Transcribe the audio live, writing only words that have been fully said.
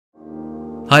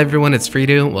Hi everyone, it's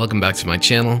Fridu. Welcome back to my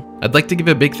channel. I'd like to give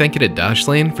a big thank you to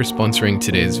Dashlane for sponsoring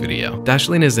today's video.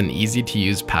 Dashlane is an easy to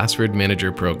use password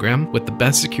manager program with the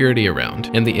best security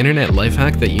around and the internet life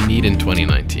hack that you need in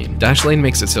 2019. Dashlane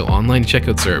makes it so online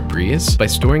checkouts are a breeze by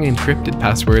storing encrypted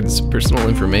passwords, personal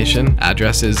information,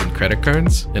 addresses, and credit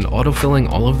cards, and autofilling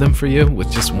all of them for you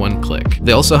with just one click.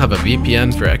 They also have a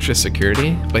VPN for extra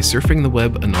security by surfing the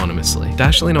web anonymously.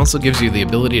 Dashlane also gives you the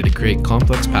ability to create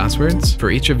complex passwords for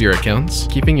each of your accounts,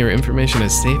 keeping your information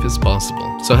as safe as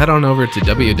possible. So head on over to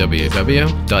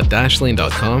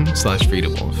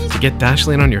www.dashlane.com/Friduwulf to get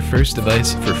Dashlane on your first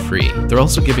device for free. They're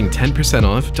also giving 10%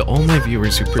 off to all my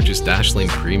viewers who purchase Dashlane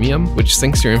Premium, which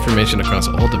syncs your information across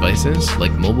all devices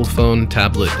like mobile phone,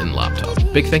 tablet, and laptop.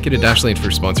 Big thank you to Dashlane for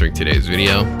sponsoring today's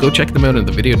video. Go check them out in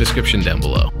the video description down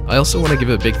below. I also want to give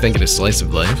a big thank you to Slice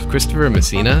of Life, Christopher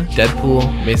Messina,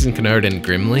 Deadpool, Mason Kennard, and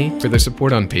Grimly for their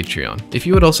support on Patreon. If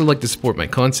you would also like to support my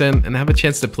content and have a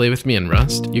chance to play with me in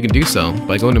Rust, you can do so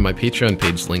by going to my Patreon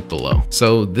page linked below.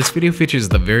 So this video features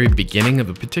the very beginning of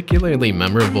a particularly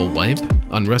memorable wipe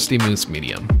on Rusty Moose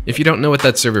Medium. If you don't know what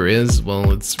that server is,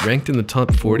 well, it's ranked in the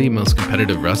top 40 most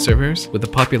competitive Rust servers with a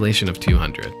population of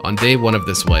 200. On day one of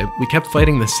this wipe, we kept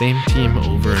fighting the same team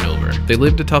over and over. They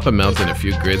lived atop a mountain a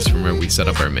few grids from where we set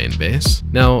up our main base.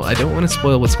 Now, I don't want to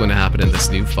spoil what's going to happen in this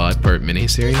new 5-part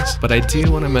mini-series, but I do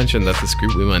want to mention that this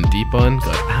group we went deep on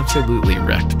got absolutely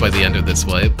wrecked by the end of this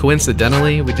wipe.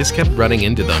 Coincidentally, we just kept running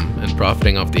into them and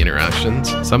profiting off the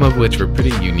interactions, some of which were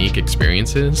pretty unique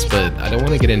experiences, but I don't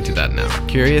want to get into that now.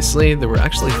 Curiously, there were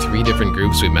actually 3 different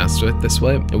groups we messed with this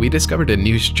wipe, and we discovered a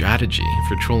new strategy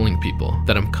for trolling people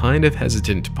that I'm kind of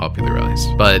hesitant to popularize.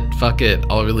 But fuck it,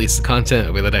 I'll release the content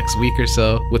over the next week or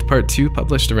so, with part 2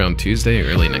 published around Tuesday or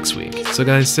early next week. So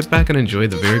guys, sit back and enjoy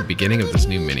the very beginning of this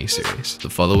new mini-series. The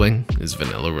following is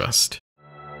Vanilla Rust.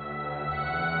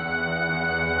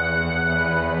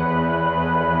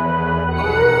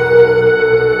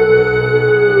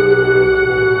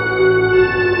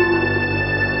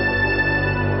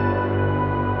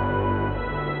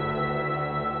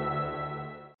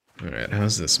 Alright,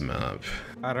 how's this map?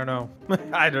 I don't know.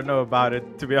 I don't know about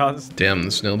it, to be honest. Damn, the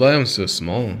snow biome's so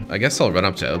small. I guess I'll run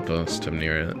up to Outpost. I'm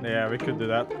near it. Yeah, we could do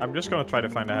that. I'm just gonna try to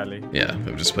find a heli. Yeah,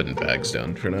 I'm just putting bags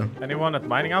down for now. Anyone at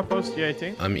mining outpost,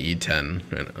 G18? I'm E10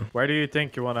 right now. Where do you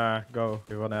think you wanna go?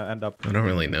 You wanna end up? I don't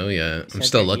really know yet. I'm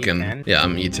still looking. E10? Yeah,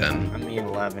 I'm E10. I'm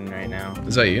E11 right now.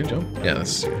 Is that you, Joe? Yeah,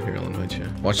 that's you. Here, I'll invite you.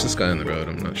 Watch this guy on the road.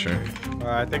 I'm not sure.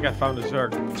 I think I found a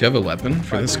Zerg. Do you have a weapon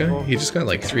for this guy? He just got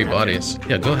like 3 bodies.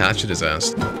 Yeah, go hatchet his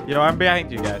ass. Yo, I'm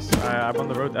behind you guys. I'm on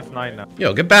the road F9 now.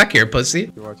 Yo, get back here, pussy.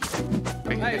 Hey,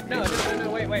 no,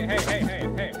 wait,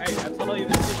 hey. I'm telling you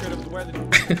the secret of where the...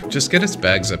 Just get his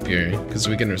bags up here, because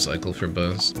we can recycle for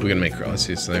bows. We can make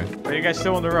crossies there. Are you guys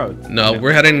still on the road? No,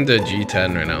 we're heading to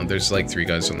G10 right now. There's like 3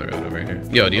 guys on the road over here.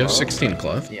 Yo, do you have 16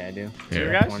 cloth? Yeah, I do. Here.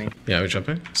 You guys? 20. Yeah, we're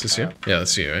jumping. Is this you? Yeah,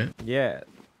 that's you, right? Yeah.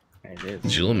 It is.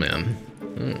 Jewel man.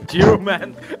 You,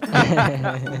 man.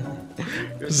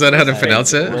 Is that how to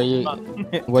pronounce it?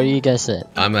 Where you guys at?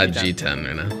 I'm at G10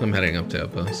 right now. I'm heading up to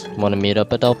Outpost. Want to meet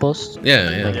up at Outpost?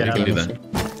 Yeah, we can do that.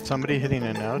 Somebody hitting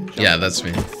a node? Yeah, that's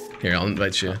me. Here, I'll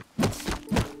invite you.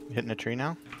 Hitting a tree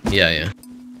now? Yeah.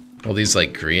 All these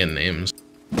like Korean names.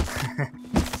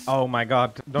 Oh my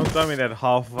god. Don't tell me that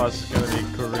half of us is gonna be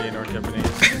Korean or Japanese.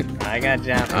 I got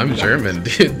Japanese. I'm German,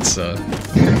 dude, so.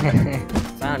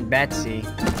 Found Betsy.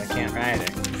 I can't ride her.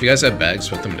 If you guys have bags,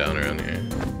 put them down around here.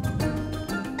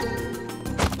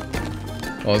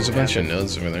 Oh, there's a bunch of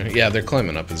nodes over there. Yeah, they're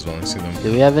climbing up as well. I see them.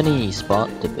 Do we have any spot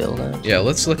to build at? Yeah,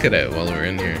 let's look at it while we're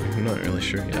in here. I'm not really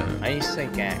sure yet. I used to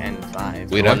get N5.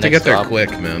 We'd have to get there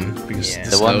quick, man, because Yeah.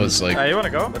 the snow is like... You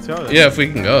wanna go? Let's go. Yeah, if we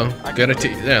can go.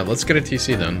 Yeah, let's get a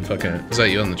TC then. Fuck it. Is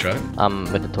that you on the truck?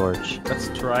 I'm with the torch. Let's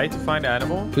try to find an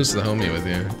animal. Who's the homie with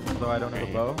you? Although I don't have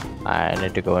a bow. I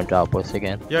need to go into Outpost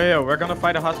again. Yo, we're gonna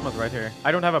fight a hotspot right here.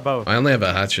 I don't have a bow. I only have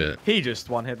a hatchet. He just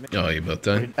one hit me. Oh, you both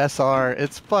died? SR,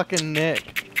 it's fucking Nick.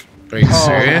 Are you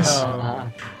serious?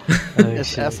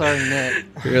 It's SR Nick.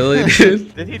 Really,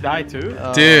 dude? Did he die too?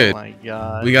 Dude, Oh my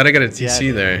god. we gotta get a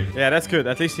TC there. Yeah, that's good.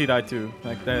 At least he died too.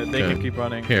 Like they can keep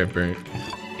running. Here, Bert.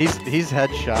 He's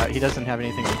headshot. He doesn't have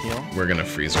anything to heal. We're gonna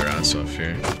freeze our ass off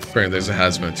here. Bert, there's a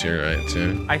hazmat to your right,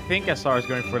 too. I think SR is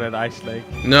going for that ice lake.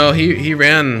 No, he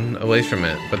ran away from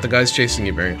it, but the guy's chasing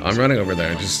you, Bert. I'm running over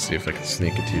there just to see if I can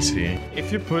sneak a TC.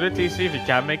 If you put a TC, if you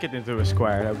can make it into a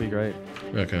square, that would be great.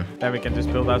 Okay. Then we can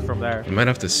just build out from there. We might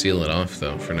have to seal it off,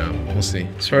 though, for now. We'll see.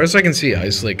 As far as I can see,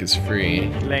 Ice Lake is free.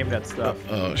 Lame that stuff.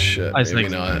 Oh, shit. Ice Maybe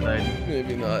Lake's not. insane.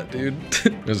 Maybe not, dude.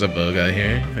 There's a bow guy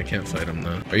here. I can't fight him,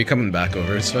 though. Are you coming back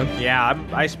over so Sven? Yeah,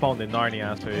 I spawned in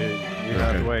Narnia, so you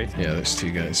have to wait. Yeah, there's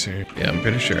 2 guys here. Yeah, I'm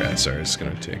pretty sure SR is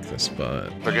gonna take this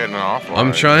spot. They're getting an offline.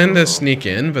 I'm trying to sneak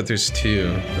in, but there's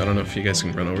 2. I don't know if you guys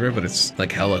can run over, but it's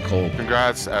like hella cold.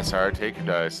 Congrats, SR. Take your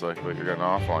dice, like, but you're getting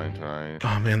offline tonight.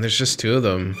 Oh man, there's just 2 of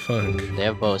them. Fuck. They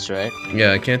have bows, right?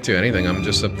 Yeah, I can't do anything. I'm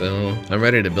just up the hill. I'm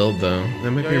ready to build though. They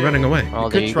might be running away. Oh, You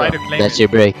there could you try go. to claim That's it. your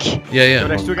break. Yeah, yeah.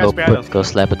 There's 2 guys behind us. Go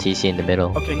slap a TC in the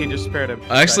middle. Okay, he just spared him.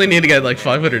 I actually need to get like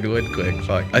 500 wood quick.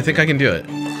 Fuck. I think I can do it.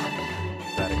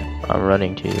 I'm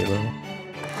running to you, bro.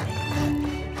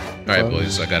 Alright,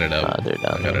 boys, I got it out. Ah, they're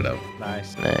down I got there. it out.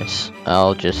 Nice. Nice.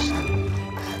 I'll just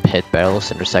hit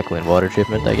barrels and recycle in water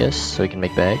treatment, I guess, so we can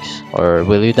make bags. Or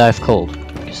will you dive cold?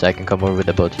 Because I can come over with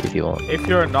a boat if you want. If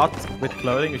you're not with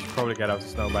clothing, you should probably get out of the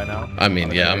snow by now. I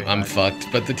mean, yeah, I'm fucked,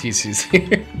 but the TC's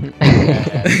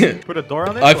here. Put a door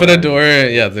on it? I put or- a door,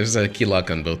 yeah, there's a key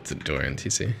lock on both the door and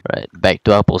TC. Right, back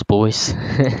to apples, boys.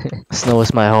 Snow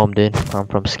is my home, dude. I'm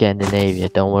from Scandinavia,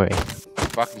 don't worry.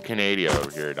 Fucking Canadian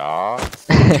over here, dog.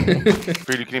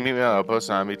 Freddie, can you meet me on Outpost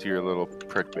and I'll meet your little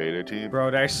prick beta team?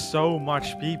 Bro, there's so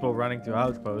much people running to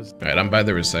Outpost. Alright, I'm by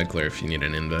the recycler if you need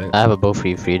an invite. I have a bow for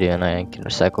you, Frida, and I can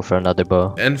recycle for another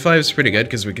bow. N5's pretty good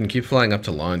because we can keep flying up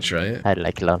to launch, right? I'd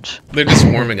like lunch. They're just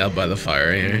warming up by the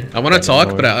fire here. I want to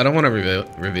talk, but I don't want to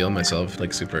reveal myself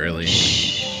like super early.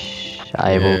 Shh.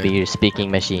 I will Yeah. be your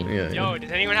speaking machine. Yeah. Yo,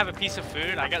 does anyone have a piece of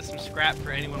food? I got some scrap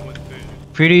for anyone with food.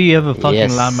 Frida, you have a fucking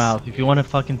Yes. loud mouth. If you want to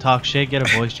fucking talk shit, get a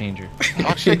voice changer.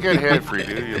 Talk shit, good head,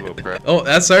 Freddie, you little prick. Oh,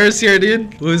 SR's here,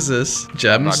 dude. Who is this?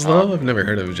 Gems, not though? talking. I've never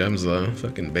heard of Gems, though.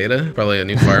 Fucking beta? Probably a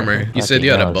new farmer. You said Fucking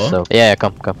you had a hell, bow? so- Yeah,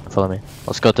 come, follow me.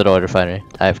 Let's go to the oil refinery.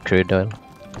 I have crude oil.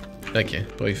 Thank you.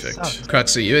 Perfect. Sucks.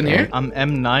 Crux, are you in here? I'm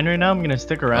M9 right now. I'm gonna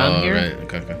stick around Oh, here. right.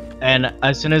 Okay, okay. And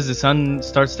as soon as the sun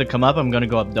starts to come up, I'm gonna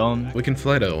go up dome. We can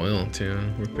fly to oil, too.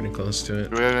 We're pretty close to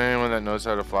it. Do we have anyone that knows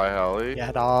how to fly heli?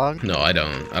 Yeah, dog. No, I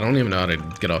don't. I don't even know how to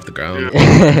get off the ground.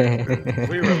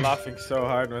 We were laughing so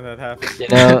hard when that happened. You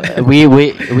know,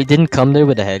 we didn't come there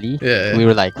with a heli. Yeah. We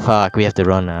were like, fuck, we have to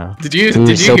run now. Did you We were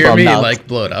did you so hear me bummed out. like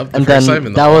blow it up the And first then time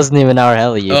in the that wasn't even our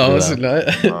heli. You Oh, blew was up. it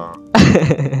not?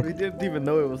 We didn't even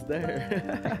know it was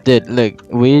there. Dude, look,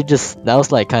 that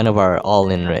was like kind of our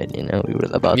all-in raid, you know? We were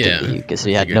about Yeah, to leave because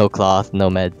we had figured. no cloth, no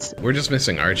meds. We're just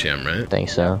missing Archam, right? Think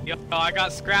so. Yo, I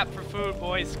got scrap for food,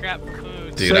 boys. Scrap for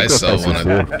food. Dude, I so Sacrifices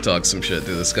want to talk some shit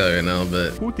to this guy right now,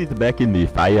 but Put it back in the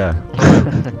fire.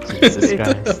 Jesus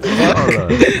Christ.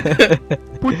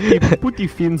 Put the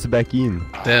fins back in.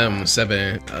 damn,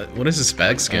 Sven. What is this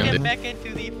bag scan, Get dude? back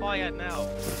into the fire now.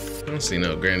 I don't see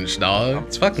no Grinch, dog.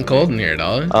 It's fucking cold in here,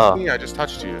 dog. Oh, Yeah, I just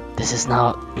touched you. this is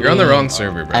not... You're on the me. wrong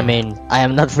server, bro. I mean, I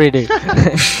am not Frida.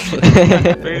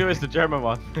 Fredo is the German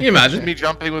one. Can you Just imagine? me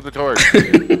jumping with the torch.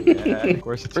 Yeah, of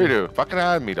course it's Fredo, fucking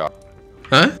add me, dog.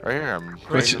 Huh? Right here, I'm.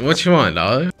 What you want,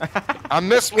 dog? I'm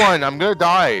this one. I'm gonna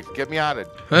die. Get me added.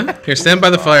 Huh? Here, stand by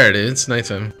the fire, dude. It's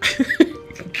nighttime.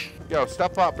 Yo,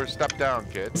 step up or step down,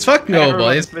 kid. Let's fucking go, Everyone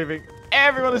boys. is leaving.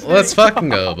 Everyone is leaving. Let's fucking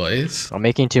go, boys. I'm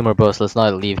making 2 more bows. Let's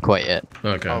not leave quite yet.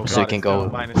 Okay. Oh, So we God, can it's go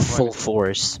now minus full 20.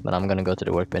 force. But I'm gonna go to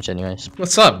the workbench anyways.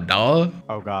 What's up, dog?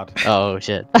 Oh god. Oh,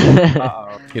 shit.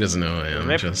 Uh-oh. He doesn't know who I am.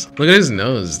 Rip. Just look at his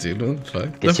nose, dude. What the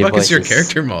fuck? Guess The your fuck is your voice is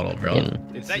character model, bro?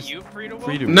 Is that you, Friduwulf?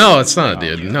 Fredo. No, it's not,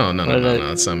 dude. No,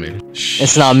 it's not me.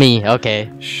 It's not me,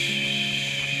 okay.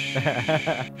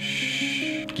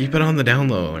 Keep it on the down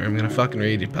low, or I'm gonna fucking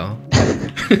raid you, pal.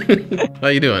 How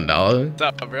you doing, dog? What's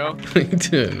up, bro? How you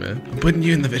doing, man? I'm putting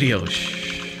you in the video. Shh.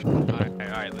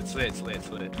 Alright, let's lit.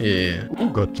 Yeah.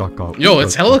 MrGOOSE. Yo,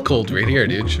 it's hella cold right here,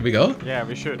 dude. Should we go? Yeah,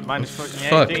 we should. Minus fucking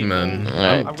Fuck, 18. man.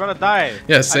 Alright. I'm gonna die.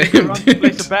 Yeah, I need same, to run to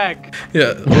place dude. a bag.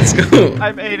 Yeah, let's go.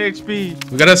 I'm 8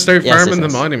 HP. We gotta start Yes, farming the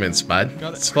yes. monuments, bud.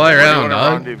 Let's fly Where do you around, wanna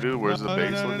dog. rendezvous? Where's the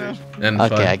base location? And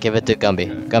Okay, I fun. give it to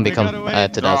Gumby. Gumby, come to the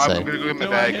No, I'm outside. gonna go get my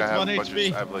bag. I have a bunch of.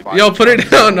 I have like. Yo, put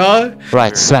it down, dog.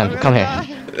 Right, Sven, come here.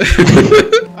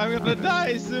 I'm gonna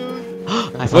die soon.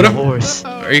 I found a if- horse.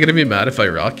 Are you gonna be mad if I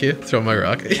rock you? Throw my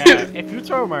rock at you? Yeah, if you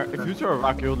throw a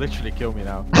rock, you'll literally kill me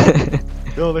now.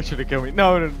 You'll literally kill me.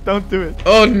 No, don't do it.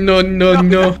 Oh no no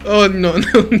no! Oh no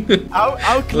no no!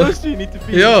 How close do you need to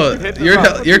be? Yo, to hit the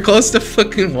rock? you're close to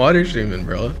fucking water streaming,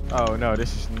 bro. Oh no,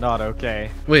 this is not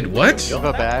okay. Wait, what? You have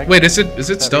a bag? Wait, is it Seven,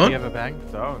 do you stone? have a bag?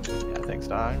 Don't. Yeah, thanks,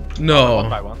 dog. One No.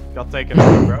 by one. Got taken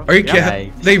over, bro. Are you Yeah.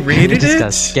 kidding? They raided Just it?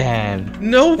 got scammed.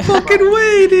 No fucking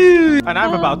way, dude. And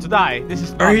I'm about to die. This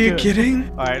is not Are you good. kidding?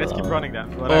 Alright, let's keep running then.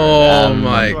 Whatever. Oh Um,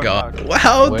 my Where god.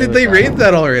 How Where did was they that? raid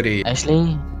that already?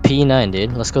 Actually, P9,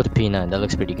 dude. Let's go to P9. That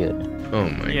looks pretty good. Oh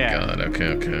my Yeah. god,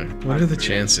 okay. What are the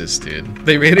chances, dude?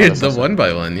 They rated the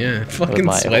 1x1, yeah. Fucking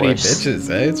my sweaty horse. bitches,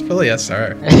 eh? It's probably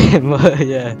SR.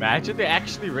 Yeah. Imagine they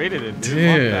actually rated it, dude.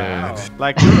 Dude. What the hell?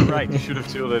 Like, you're right. You should have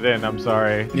sealed it in. I'm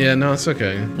sorry. Yeah, no, it's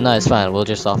okay. No, it's fine. We'll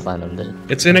just offline them then.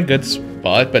 It's in a good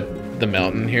spot, but the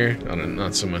mountain here, I don't know,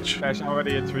 not so much. There's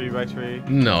already a 3x3.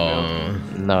 No.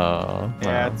 No.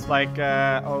 Yeah, it's like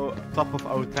top of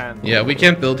 010. Yeah, we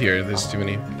can't build here. There's too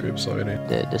many groups already.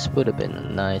 This would have been a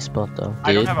nice spot though.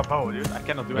 I don't Dude. have a bow, dude. I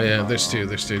cannot do Oh, anything. yeah, there's two.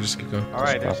 Just keep going.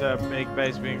 Alright, there's a big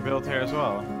base being built here as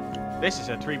well. This is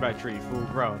a 3x3, full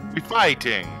grown. We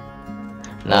fighting.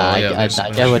 Nah, Oh, yeah, I there's-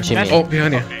 get what you mean. Oh,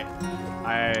 behind you. Okay.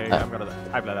 I'm gonna die.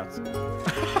 I bled out.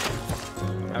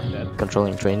 I'm dead.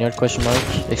 Controlling train yard? Question mark?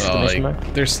 Oh, Exclamation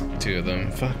mark? there's two of them.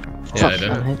 Fuck. Yeah, Fuck, I did.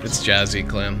 I'm hit. It's Jazzy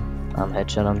Clan. I'm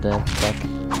headshot. I'm dead. Fuck.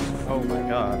 Oh my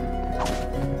god.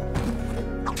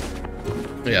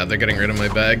 Yeah, they're getting rid of my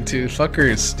bag too.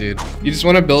 Fuckers, dude. You just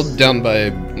want to build down by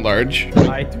large?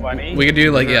 I-20. We could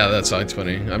do like, yeah, that's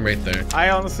I-20. I'm right there.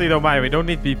 I honestly don't mind. We don't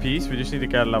need BPs. We just need to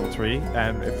get level 3.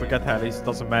 And if we get helis, it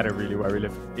doesn't matter really where we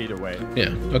live either way. Yeah.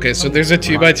 Okay, so there's a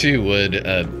 2x2 wood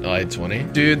at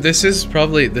I-20. Dude, this is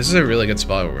a really good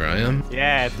spot where I am.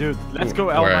 Yeah, dude. Let's go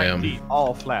Where I am. L19.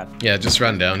 All flat. Yeah, just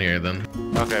run down here then.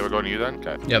 Okay, we're going to you then?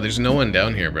 Okay. Yeah, there's no one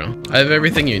down here, bro. I have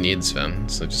everything you need, Sven,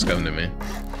 so just come to me.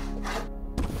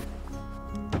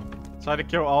 Try to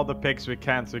kill all the pigs we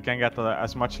can so we can get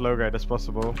as much low grade as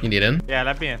possible. You need in? Yeah,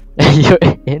 let me in. You're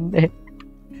in there.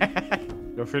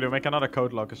 Go Fridu, make another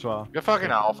code lock as well. Good fucking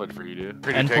outfit for you, dude.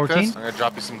 Pretty take N14? this. I'm gonna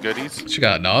drop you some goodies. What you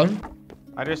got, dog?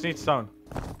 I just need stone.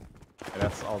 Yeah,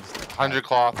 that's all. 100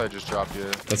 cloth, I just dropped you.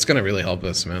 That's gonna really help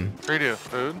us, man. Redo,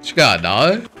 food. What you got,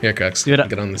 dog? Here, Crux. Dude,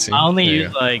 Get on the scene. I only There you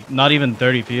use go. like not even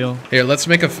 30 fuel. Here, let's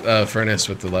make a furnace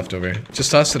with the leftover. Just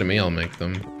toss it to me, I'll make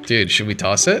them. Dude, should we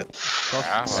toss it?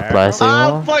 Yeah, Supply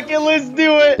signal. Fuck it, let's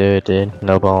do it. Dude,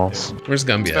 no balls. Where's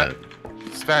Gumby at?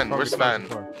 Sven, where's Sven?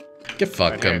 Get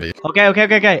fucked, Gumby.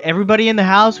 Okay. Everybody in the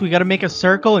house, we gotta make a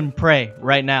circle and pray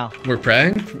right now. We're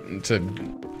praying to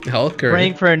Hulk or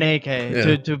Praying for an AK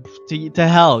to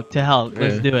Hulk.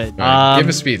 Let's do it. Alright, give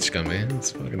a speech, Gumby.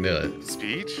 Let's fucking do it.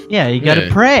 Speech? Yeah, you gotta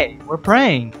Yeah. pray. We're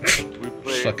praying.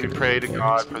 We pray to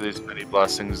God for these many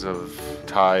blessings of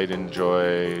tide and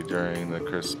joy during the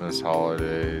Christmas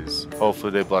holidays.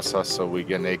 Hopefully they bless us so we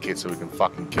get an AK so we can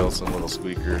fucking kill some little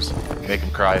squeakers, make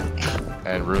them cry,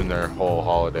 and ruin their whole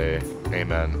holiday.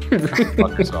 Amen.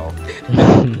 Fuck yourself.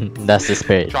 That's the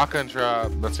spirit. Shotgun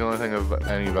trap, that's the only thing of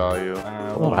any value.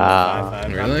 Wow.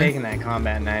 I'm Really? taking that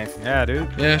combat knife. Yeah, dude.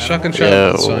 Yeah, shotgun shot.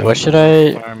 Yo, that's fine. what should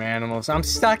I... Farm animals. I'm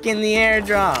stuck in the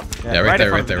airdrop. Yeah, right in there.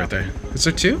 front of them. Is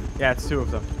there two? Yeah, it's 2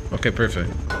 of them. Okay, perfect.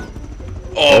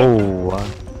 Oh.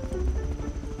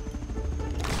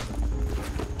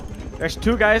 There's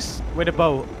 2 guys with a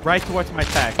bow right towards my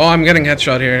tag. Oh, I'm getting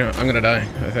headshot here. I'm gonna die,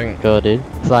 I think. Go, dude.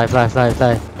 Fly.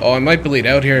 Oh, I might bleed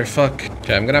out here. Fuck.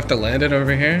 Okay, I'm gonna have to land it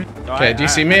over here. No, Okay, do you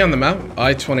see me on the map?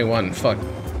 I-21. Fuck.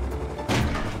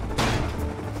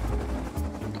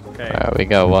 Okay. We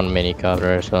got one mini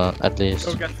cover as well, at Go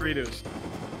least. get Fridu's.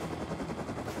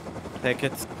 Take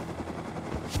it.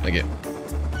 Thank you.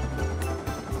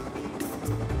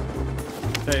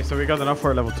 Okay, so we got enough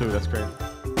for a level 2. That's great.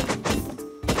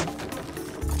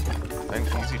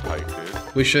 Thanks, easy pipe,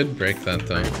 dude. We should break that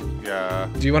though. Yeah,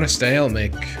 Do you want to stay? I'll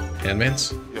make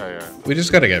handmaids. yeah. We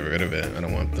just gotta get rid of it. I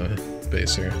don't want the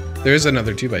base here. There is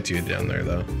another 2x2 down there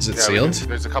though. Is it Yeah, sealed?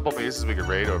 there's a couple bases we could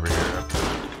raid over here.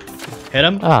 Hit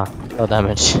him. Ah, no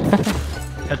damage.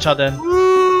 Headshot then.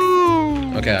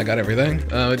 Okay, I got everything.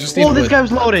 I just need Oh, this wood. guy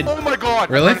was loaded. Oh my god!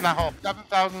 Really? I'm in that home.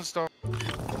 7,000 stone.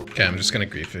 Okay, I'm just gonna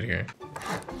grief it here.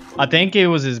 I think it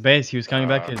was his base. He was coming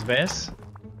back to his base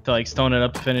to like stone it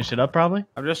up to finish it up, probably.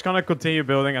 I'm just gonna continue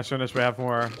building as soon as we have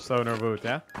more stone or wood,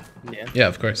 yeah? Yeah,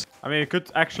 of course. I mean, you could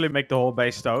actually make the whole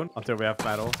base stone until we have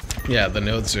metal. Yeah, the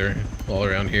nodes are all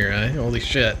around here, eh? Holy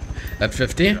shit. At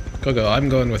 50? Go. I'm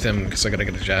going with him because I gotta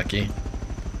get a Jackie.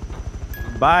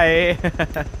 Bye!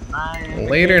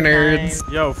 Later, nerds.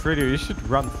 Yo, Fridu, you should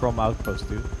run from outpost,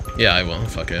 dude. Yeah, I will.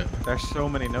 Fuck it. There's so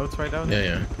many nodes right down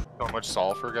there. Yeah. So much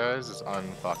sulfur, guys. It's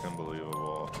unfucking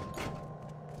believable.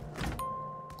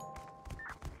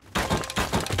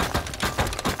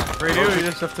 Fridu, you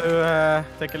just have to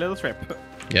take a little trip.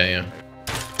 Yeah.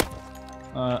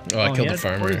 I killed he the had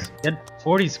farmer. 40, he had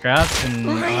 40 scraps and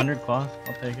 100 cloth.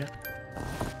 I'll take it.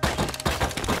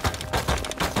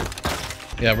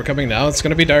 Yeah, we're coming now. It's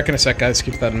gonna be dark in a sec, guys.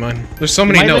 Keep that in mind. There's so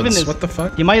many might live in nodes. this- What the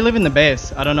fuck? He might live in the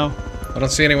base. I don't know. I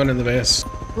don't see anyone in the base.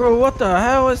 Bro, what the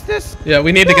hell is this? Yeah,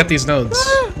 we need to get these nodes.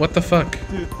 What the fuck?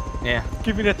 Yeah.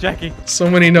 Give me that Jackie. So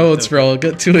many nodes, bro.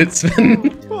 Get to it, Sven.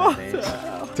 What the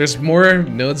hell? There's more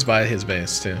nodes by his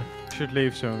base too. We should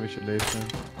leave soon. We should leave soon.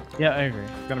 Yeah, I agree.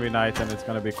 It's gonna be night and it's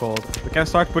gonna be cold. We can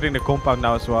start putting the compound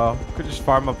now as well. We could just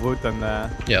farm up wood and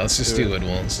Yeah, let's just do wood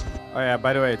walls. Oh yeah,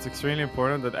 by the way, it's extremely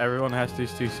important that everyone has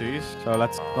these TCs. So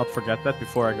let's not forget that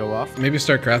before I go off. Maybe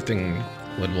start crafting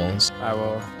wood walls. I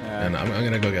will. Yeah. And I'm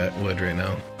gonna go get wood right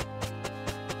now.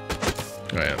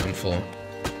 Alright, I'm full.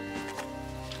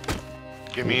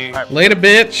 Give me Later,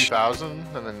 bitch! 2,000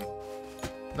 and then...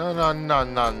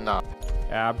 No.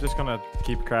 Yeah, I'm just gonna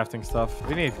keep crafting stuff.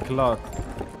 We need cloth.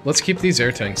 Let's keep these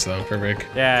air tanks though, for Rick.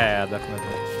 Yeah,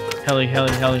 definitely.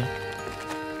 Heli.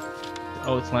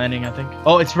 Oh, it's landing, I think.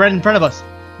 Oh, it's right in front of us.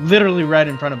 Literally right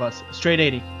in front of us. Straight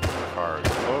 80. Hard.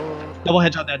 Oh. Double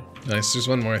headshot dead. Nice, there's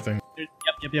one more thing.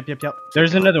 Yep.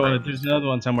 There's another one. There's another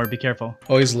one somewhere. Be careful.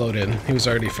 Oh, he's loaded. He was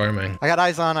already farming. I got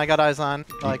eyes on.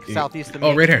 Like southeast of me.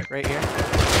 Oh, right here. Right here.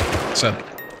 So,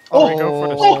 Oh, go for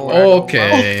the square.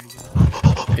 okay.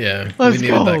 Yeah, Let's we needed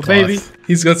go, that cloth. baby.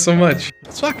 He's got so much.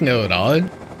 Let's fuck no, dog.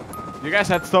 You guys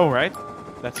had stone, right?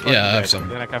 That's Yeah, I have great. some.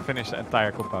 Then I can finish the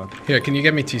entire compound. Here, can you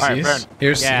get me TCs? Alright, burn.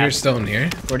 Here's Yeah. here's stone here.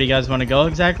 Where do you guys want to go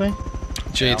exactly?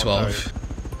 J12.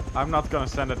 I'm not gonna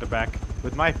stand at the back.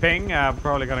 With my ping, I'm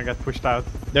probably gonna get pushed out.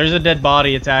 There's a dead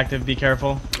body. It's active. Be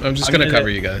careful. I'm just I'm gonna gonna- cover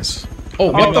you guys.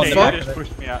 Oh, what the okay, fuck? You just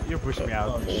pushed me out. You pushed me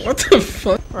out. What the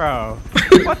fuck? Bro.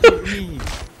 What do you mean?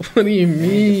 What do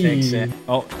you Fix mean? it.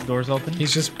 Oh, door's open.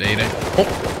 He's just baiting.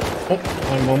 Oh,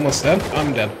 I'm almost dead.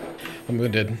 I'm dead. I'm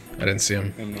wounded. I didn't see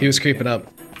him. He was creeping up.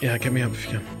 Yeah, get me up if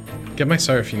you can. Get my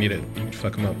SAR if you need it. You can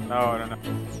fuck him up. No.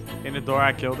 In the door,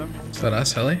 I killed him. Is that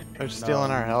us, Heli? They're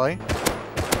stealing our heli.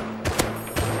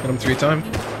 Hit him 3 times.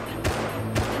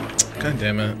 God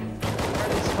damn it.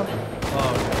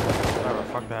 Oh, whatever.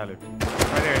 Fuck the hell.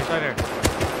 Right there. He's right there.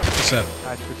 What's that?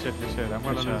 Nice. Good shit. I'm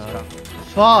gonna lose now.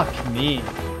 Fuck me.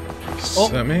 Is Oh.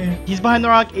 that me? He's behind the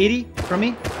rock. 80 from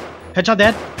me. Headshot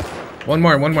dead. One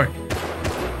more.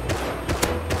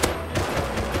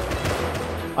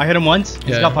 I hit him once.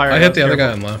 He's Yeah, got fire. I hit the other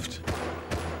Careful. guy on left.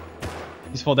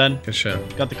 He's full dead. Good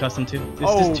shit. Got the custom too. This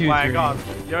Oh is 2-3. my god.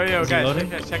 Yo, Is he guys. loading?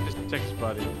 Check this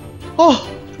body. Oh,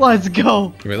 let's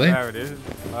go. Really? Whatever, dude.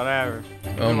 Whatever.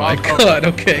 Oh my god,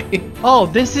 okay. Oh,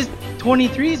 this is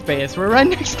 23's base. We're right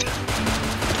next to.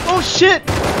 Oh shit.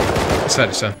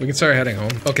 Decided. We can start heading home.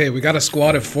 Okay, we got a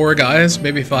squad of 4 guys,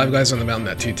 maybe 5 guys on the mountain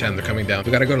at 210. They're coming down.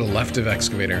 We gotta go to the left of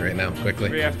excavator right now, We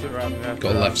quickly. have to run.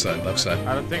 Go left side.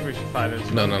 I don't think we should fight it.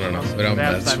 No. We don't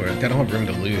have meds. We don't have room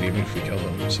to loot even if we kill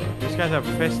them, so. These guys have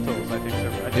pistols, I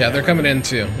think. Yeah, they're coming in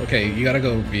too. Okay, you gotta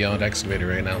go beyond excavator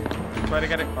right now. Try to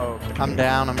get it. Oh, I'm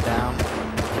down. I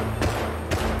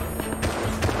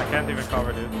can't even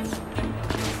cover, dude.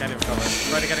 Can't even cover.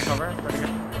 Try to get it cover.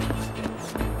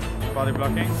 Body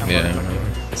blocking. I'm body Yeah, blocking.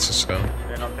 let's just go.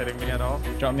 They're not hitting me at all.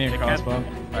 Drop me a They crossbow. can't.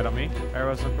 Right on me.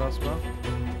 Arrows and crossbow.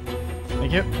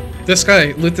 Thank you. This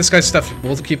guy, loot this guy's stuff.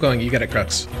 We'll keep going. You get it,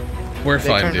 Crux. We're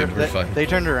fine, turned, dude. We're fine. They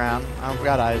turned around. I've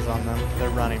got eyes on them. They're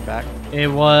running back. It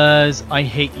was I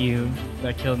hate you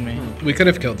that killed me. We could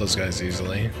have killed those guys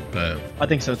easily, but I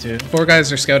think so too. 4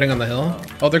 guys are scouting on the hill.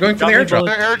 Oh, they're going for the Got me, airdrop.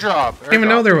 bullet. Airdrop. I didn't even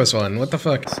know there was one. What the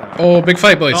fuck? Oh, big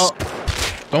fight, boys. Oh.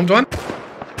 Domed 1.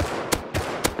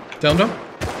 Domed 1.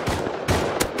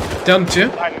 Down 2.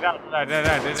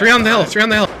 3 on the hill. 3 on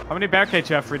the hill. How many barricades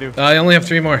you have, Fridu? I only have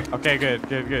 3 more. Okay,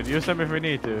 good. Use them if we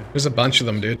need to. There's a bunch of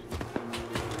them, dude.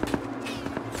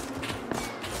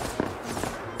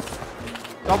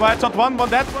 Oh, but shot one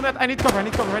dead. I need cover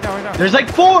right now. There's like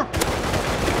 4.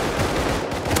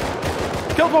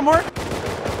 Killed one more.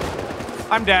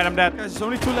 I'm dead. Guys, there's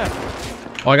only 2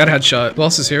 left. Oh, I got a headshot. Who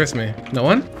else is here with me? No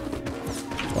one?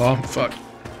 Oh, fuck.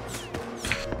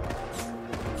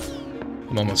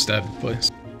 I'm almost dead, boys.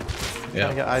 I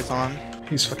Yeah. got eyes on.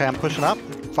 He's. Okay, I'm pushing up.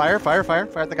 Fire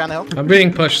at the guy on the hill. I'm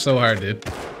being pushed so hard, dude.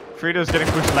 Frido's getting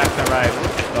pushed left and right.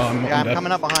 Oh, I'm Yeah, I'm dead.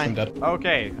 coming up I'm behind. dead.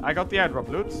 Okay, I got the airdrop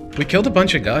loot. We killed a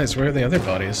bunch of guys. Where are the other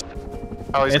bodies?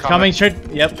 Oh, he's It's coming straight.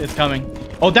 Yep, it's coming.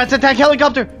 Oh, that's attack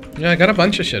helicopter. Yeah, I got a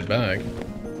bunch of shit back.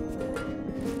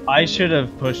 I should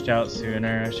have pushed out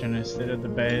sooner. I shouldn't have stayed at the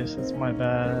base. That's my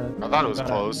bad. I thought it was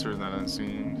closer than it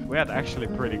seemed. We had actually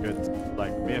pretty good,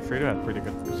 like me and Frido had pretty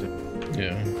good position.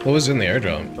 Yeah. What was in the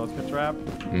airdrop? Shotgun trap.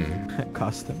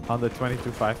 Custom. On the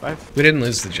 2255. We didn't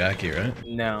lose the Jackie, right?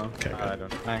 No, Okay, I good.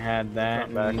 don't. I had that.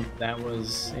 Not bad. And that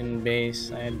was in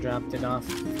base. I had dropped it off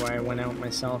before I went out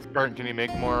myself. Burton, can you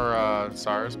make more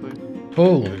SARS, please?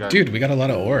 Oh, dude, we got a lot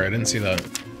of ore. I didn't see that.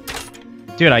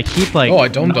 Dude, I keep like. Oh, I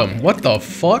domed him. What the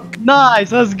fuck?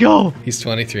 Nice, let's go. He's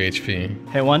 23 HP.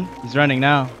 Hit one. He's running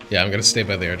now. Yeah, I'm gonna stay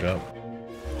by the airdrop.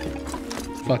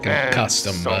 Fucking And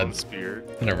custom, stone bud. spear.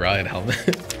 And a Riot helmet.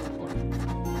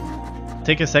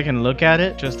 Take a second look at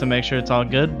it just to make sure it's all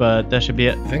good, but that should be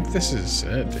it. I think this is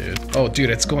it, dude. Oh,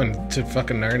 dude, it's going to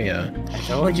fucking Narnia. I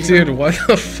told you. Dude, what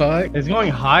the fuck? It's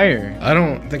going higher. I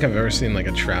don't think I've ever seen like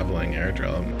a traveling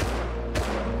airdrop.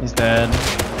 He's dead.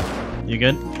 You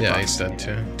good? Yeah, he's dead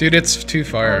too. Dude, it's too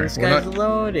far. Oh, this guy's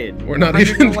loaded. We're not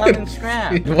even 111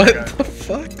 scrap. What the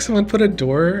fuck? Someone put a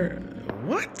door.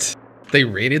 What? They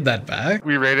raided that back?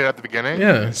 We raided at the beginning?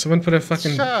 Yeah, someone put a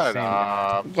fucking. Shut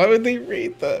up. Why would they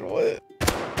raid that? What?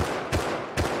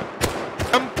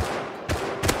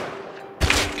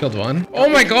 Killed one. Oh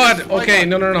my god! Okay,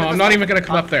 no, I'm not even gonna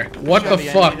come up there. What the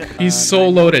fuck? He's so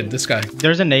loaded, this guy.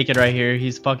 There's a naked right here.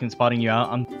 He's fucking spotting you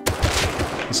out.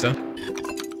 He's done.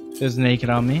 There's a naked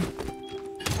on me.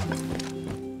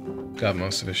 Got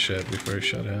most of his shit before he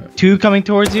shut out. 2 coming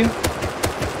towards you.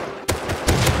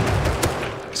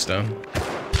 He's done.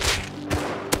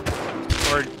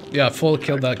 Yeah, full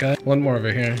killed that guy. One more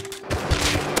over here.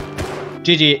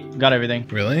 GG, got everything.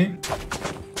 Really?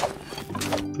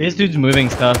 This dude's moving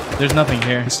stuff. There's nothing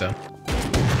here. He's done.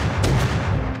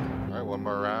 Alright, one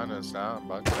more round and it's down,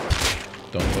 bud.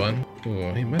 Don't go on.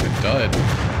 Ooh, he might have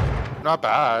died. Not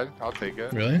bad. I'll take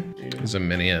it. Really? There's a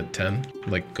mini at 10,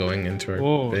 like going into our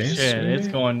Oh base. shit! maybe? It's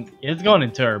going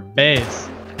into our base.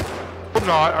 Oh,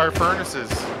 not our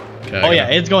furnaces. Okay, Oh yeah,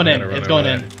 it's going in. run It's going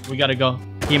away. in. We gotta go.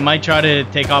 He might try to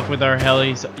take off with our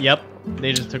helis. Yep,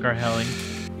 they just took our heli.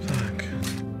 Fuck.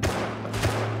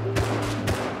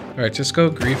 Alright, just go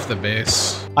grief the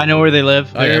base. I know where they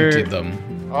live. I They're- emptied them.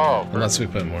 Oh, Unless we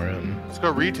put more in. let's go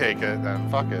retake it then.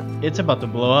 Fuck it. It's about to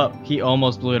blow up. He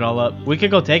almost blew it all up. We could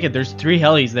go take it. There's 3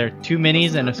 helis there. 2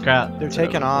 minis and a scrap. They're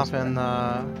taking off in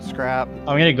the scrap. I'm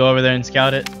gonna go over there and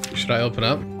scout it. Should I open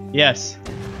up? Yes.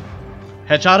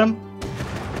 Headshot him.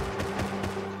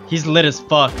 He's lit as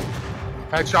fuck.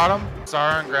 Headshot him.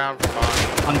 Sar on ground from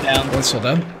behind. I'm down. One's still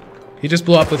dead. He just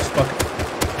blew up with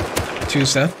fuck 2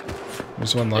 Seth.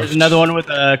 There's one left. There's another one with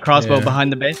a crossbow Yeah.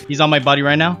 behind the base. He's on my body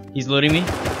right now. He's looting me.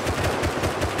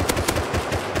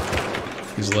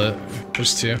 He's lit.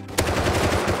 There's 2.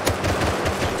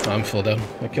 I'm full dead.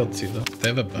 I killed 2 though. They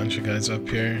have a bunch of guys up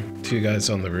here. 2 guys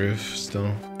on the roof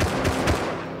still.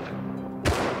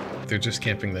 They're just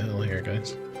camping the hill here,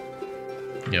 guys.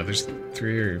 Yeah, there's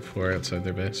 3 or 4 outside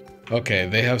their base. Okay,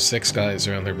 they have 6 guys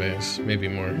around their base. Maybe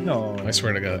more. No. I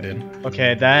swear to God, dude.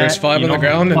 Okay, that. There's 5 you on the know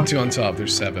ground how and 2 on top.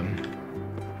 There's 7.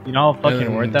 You know how fucking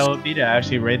And- worth that would be to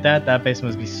actually raid that? That base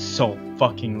must be so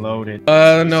fucking loaded.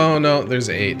 No, there's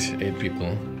 8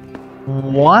 people.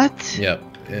 What? Yep,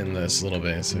 in this little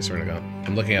base, I swear to God.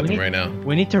 I'm looking at We them need- right now.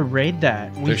 We need to raid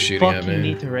that. We They're shooting at fucking me.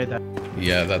 need to raid that.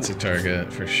 Yeah, that's a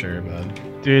target for sure, bud.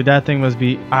 Dude, that thing must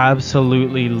be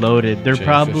absolutely loaded. They're J15.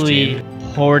 probably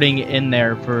hoarding in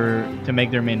there to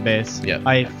make their main base. Yeah.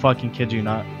 I fucking kid you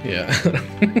not. Yeah.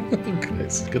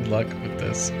 Guys, good luck with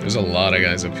this. There's a lot of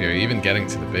guys up here. Even getting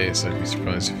to the base, I'd be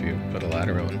surprised if you put a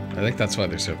ladder on. I think that's why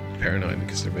they're so paranoid,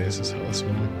 because their base is hella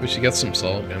small. We should get some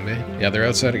salt, maybe. Yeah, they're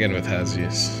outside again with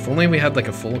ASUS. If only we had like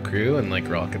a full crew and like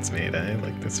rockets made, eh?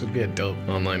 Like this would be a dope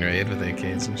online raid with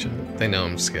AKs and shit. They know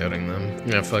I'm scouting them.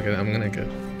 Yeah, fuck it. I'm gonna go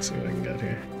see what I can get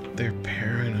here. They're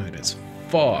paranoid as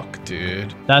fuck,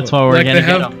 dude. That's why we're like, gonna they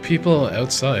get have 'em. people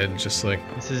outside, just like...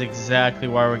 This is exactly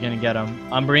why we're gonna get them.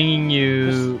 I'm bringing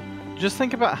you... Just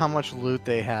think about how much loot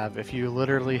they have if you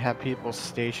literally have people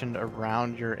stationed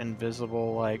around your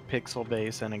invisible, like, pixel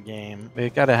base in a game. They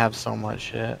gotta have so much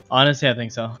shit. Honestly, I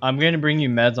think so. I'm gonna bring you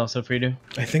meds also, Fridu.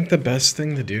 I think the best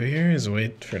thing to do here is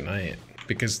wait for night,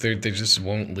 because they just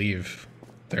won't leave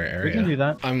their area. We can do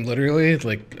that. I'm literally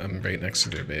like, I'm right next to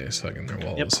their base, hugging their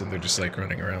walls, and they're just like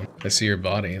running around. I see your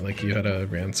body, like you had a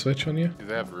RAM switch on you? Do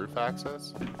they have roof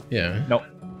access? Yeah. Nope.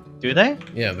 Do they?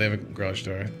 Yeah, they have a garage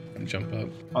door. Jump up.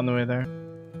 On the way there.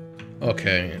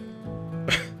 Okay.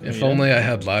 If Yeah. only I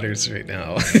had ladders right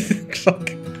now. Fuck.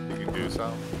 You can do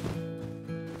so.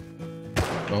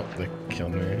 Oh, they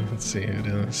killed me. Let's see who it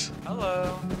is.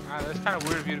 Hello. That's kind of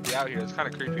weird of you to be out here. It's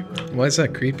kind of creepy, bro. Why is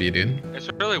that creepy, dude? It's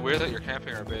really weird that you're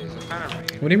camping our base. It's kind of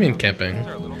mean. What do you mean camping? These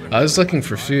are a little bit- I was looking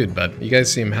for food, but you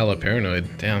guys seem hella paranoid.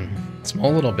 Damn.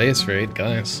 Small little base for 8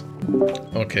 guys.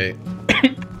 Okay.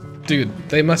 Dude,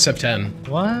 they must have 10.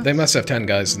 What? They must have 10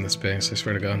 guys in this base, I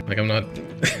swear to God. Like, I'm not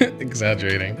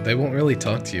exaggerating. They won't really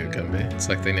talk to you, Gumby. It's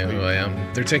like they know who I am.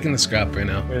 They're taking the scrap right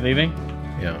now. They're leaving?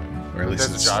 Yeah. Or at least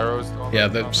There's it's... a gyro still on Yeah,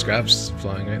 the the top. scrap's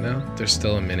flying right now. There's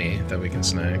still a mini that we can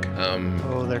snag.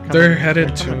 Oh, They're headed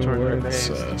they're coming toward their towards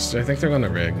base. us. I think they're gonna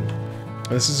rig.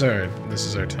 This is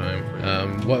our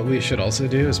time. What we should also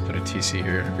do is put a TC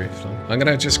here, brief them. I'm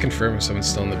gonna just confirm if someone's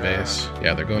still in the base.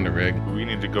 Yeah, they're going to rig. We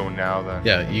need to go now then.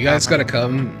 Yeah, you guys gotta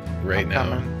come right now.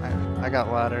 Coming. I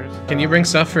got ladders. Can you bring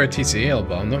stuff for a TC? I'll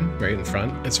bomb them right in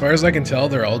front. As far as I can tell,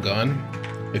 they're all gone.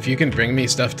 If you can bring me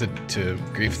stuff to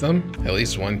grief them, at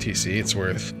least one TC, it's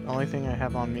worth. The only thing I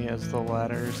have on me is the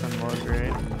ladders and low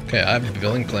grade. Okay, I have a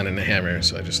building plan and a hammer,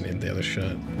 so I just need the other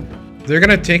shit. They're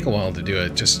gonna take a while to do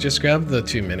it. Just grab the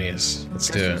 2 minis. Let's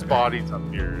do There's it. bodies up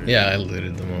here. Yeah, I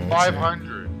looted them all.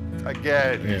 500.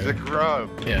 Again, he's Yeah. a grub.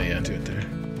 Yeah, do it there.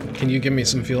 Can you give me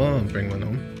some fuel? I'll bring one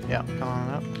home. Yeah, come on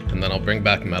up. And then I'll bring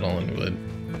back metal and wood.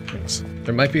 Thanks.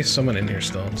 There might be someone in here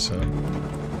still, so...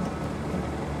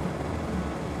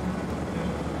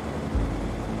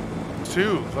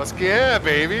 2. Let's get,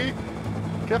 baby.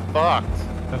 Get fucked.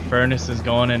 The furnace is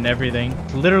going and everything.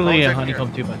 It's literally a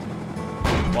honeycomb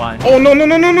 2x2. Why? Oh, no.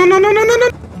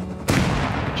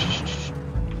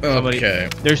 Somebody- Okay.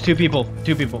 There's 2 people.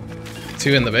 2 people.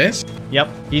 2 in the base? Yep.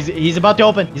 He's about to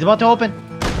open. He's about to open.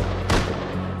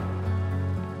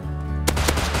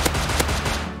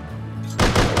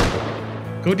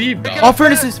 Go deep, dog. Oh,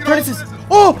 furnaces!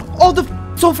 Oh, the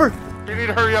sulfur! You need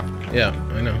to hurry up. Yeah,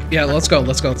 I know. Yeah, let's go.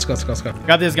 Got this,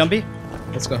 Gumby.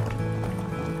 Let's go.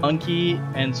 Monkey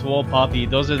and Swole Poppy.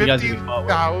 Those are the guys we fought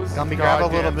with. Gumby, grab a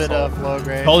little bit of low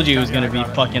grade. Told you he was gonna be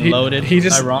fucking loaded. He Am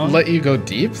just I wrong? let you go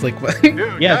deep? Like what?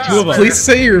 Yeah, 2 of them. Please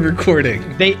say you're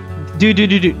recording.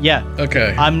 Dude. Yeah.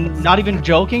 Okay. I'm not even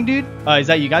joking, dude. Is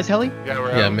that you guys, Helly? Yeah,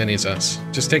 we're Yeah, out. Mini's us.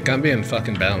 Just take Gumby and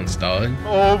fucking bounce, dog.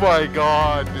 Oh my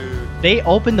god, dude. They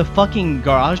opened the fucking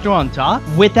garage door on top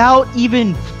without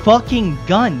even fucking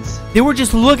guns. They were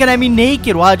just looking at me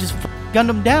naked while I just gunned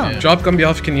them down. Yeah. Drop Gumby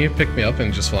off. Can you pick me up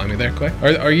and just fly me there quick?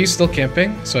 Are you still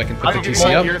camping so I can put I'll the give you TC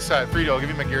my up? gear set. Frido, I'll give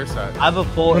you my gear set. I have a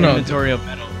full No, inventory of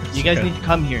metal. You guys okay. need to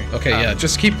come here. Okay, yeah.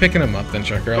 Just keep picking him up then,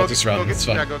 Chucker. I'll just run. It's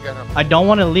fine. Yeah, go get him. I don't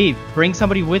want to leave. Bring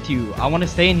somebody with you. I want to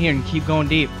stay in here and keep going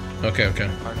deep. Okay. I fucking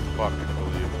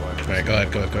believe what. Alright, go ahead.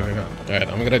 Go. Alright,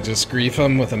 I'm gonna just grief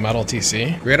him with a metal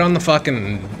TC. Right on the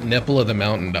fucking nipple of the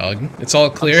mountain, dog. It's all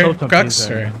clear, so confused Crux?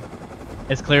 right Or... now.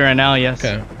 It's clear right now, yes.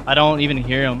 Okay. I don't even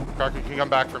hear him. Carker, can you come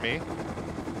back for me?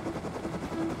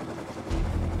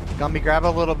 Gumby, grab a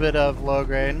little bit of low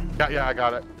grade. Yeah, I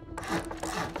got it.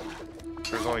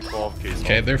 There's only 12 cases.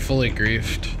 Okay, they're fully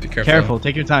griefed. Be careful. Careful.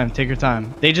 Take your time. Take your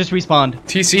time. They just respawned.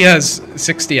 TC has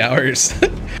 60 hours.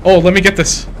 Oh, let me get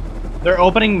this. They're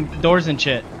opening doors and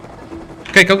shit.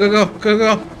 Okay, go.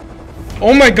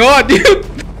 Oh my god, dude.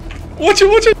 Watch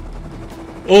it.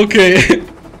 Okay.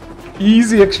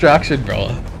 Easy extraction,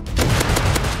 bro.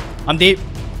 I'm deep.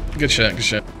 Good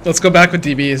shit. Let's go back with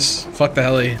DBs. Fuck the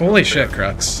heli. Holy shit,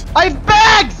 Crux. I have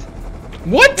bags!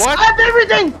 What? I have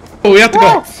everything! Oh, we have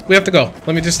to go.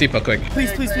 Let me just depot quick. Please,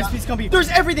 Gumby. There's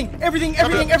everything.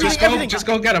 Just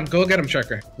go get him. Go get him,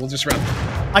 Sharker. We'll just run.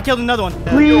 I killed another one.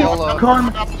 Please Yolo.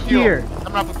 come here.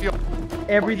 I'm not the field.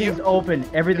 Everything's open.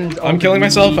 Everything's open. I'm killing You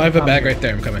myself. need I have a to bag come right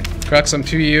there. I'm coming. Crux, I'm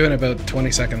 2U in about 20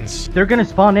 seconds. here. They're gonna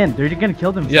spawn in. They're gonna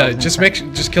kill themselves. Yeah, in just a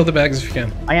sec. just kill the bags if you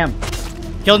can. I am.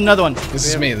 Killed another one. This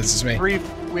is me.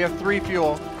 We have 3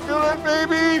 fuel. Do it,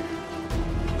 baby!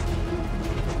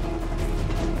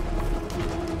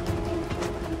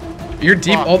 You're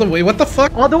deep all the way. What the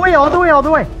fuck? All the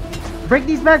way. Break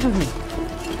these bags with me.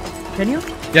 Can you?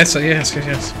 Yes.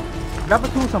 Grab a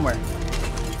tool somewhere.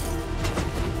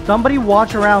 Somebody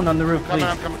watch around on the roof, please.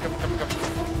 Come.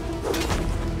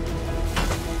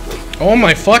 Oh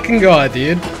my fucking god,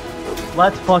 dude.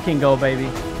 Let's fucking go, baby.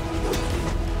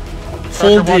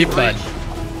 Full deep, bud.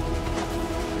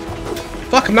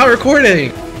 Fuck, I'm not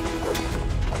recording.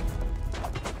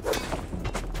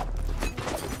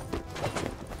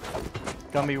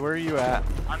 Gumby, where are you at?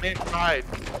 I'm inside.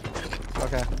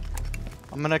 Okay.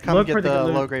 I'm gonna come Look get for the the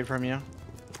low grade from you.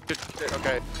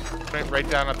 Okay. Right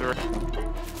down at the...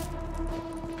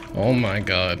 Oh my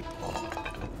god.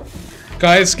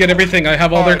 Guys, get everything. I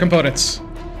have all their components.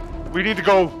 We need to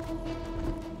go.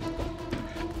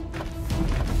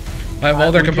 I have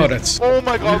all their components. Oh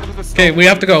my god, look at this. Okay, we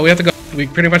have to go. We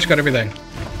pretty much got everything.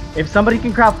 If somebody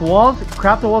can craft walls,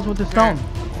 craft the walls with the stone.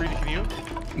 Freedy, can you?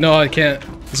 No, I can't.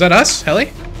 Is that us,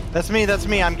 Heli? That's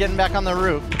me. I'm getting back on the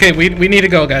roof. Okay, we need to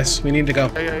go, guys. We need to go.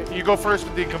 Hey, you go first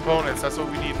with the components. That's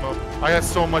what we need most. I got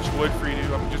so much wood for you.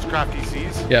 I'm just craft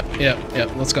DCs.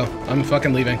 Yep. Let's go. I'm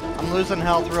fucking leaving. I'm losing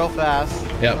health real fast.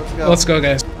 Yep. Let's go.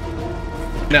 Guys.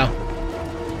 Now.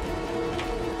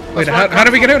 Wait, how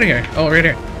do we get out of here? Oh, right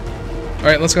here. All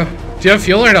right, let's go. Do you have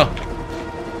fuel or no?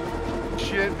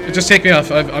 Shit, dude. Just take me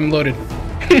off. I'm loaded.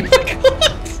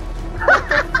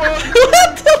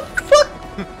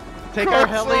 Take our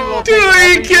heli. We'll Dude, take are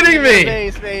you everything kidding in me? the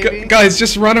base, baby. Guys,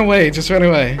 just run away.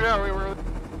 Yeah, we were.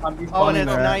 Oh, and it's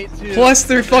night too. Plus,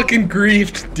 they're fucking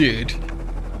griefed, dude.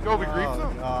 Yo, we griefed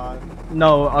them. God.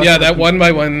 No. Yeah, that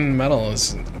 1x1 metal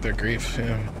is their grief.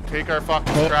 Yeah. Take our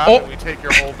fucking Oh, scrap oh. and we take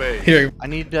your whole base. Here, I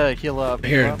need to heal up.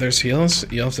 here. There's heals.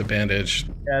 You have to bandage.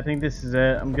 Yeah, I think this is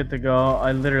it. I'm good to go.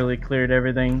 I literally cleared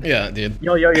everything. Yeah, dude.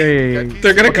 Yo.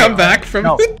 They're gonna come back from.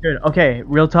 No, dude. Okay,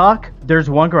 real talk. There's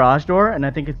one garage door, and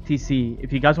I think it's TC.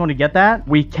 If you guys want to get that,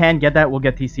 we can get that. We'll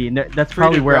get TC, and that's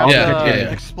probably where I'll Yeah, get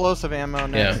yeah. Explosive ammo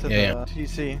next to the yeah.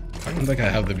 TC. I don't think I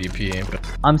have the VP, but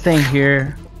I'm saying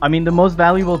here. I mean, the most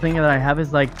valuable thing that I have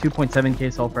is like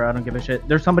 2.7k sulfur. I don't give a shit.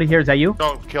 There's somebody here. Is that you?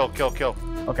 No, kill.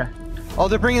 Okay. Oh,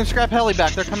 they're bringing scrap heli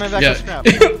back. They're coming back yeah.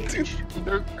 with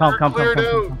scrap. Come.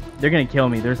 They're gonna kill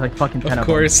me. There's like fucking 10 Of of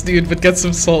course, dude. But get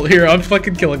some salt here. I'm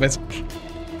fucking killing myself.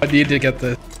 I need to get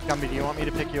the. Gumby, do you want me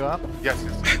to pick you up? Yes.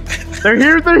 them.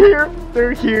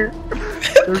 They're here.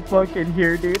 They're fucking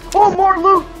here, dude. Oh, more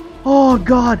loot. Oh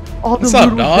god. All the What's loot up,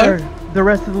 was dog? there. The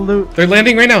rest of the loot. They're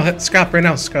landing right now. Scrap right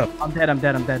now. Scrap. I'm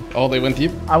dead. Oh, they went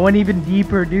deep. I went even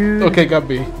deeper, dude. Okay,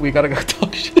 Gumby. We gotta go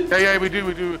talk shit. Yeah, we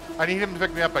do. I need him to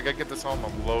pick me up. I gotta get this home.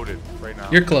 I'm loaded right now.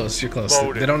 You're close.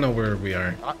 Loaded. They don't know where we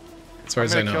are. As far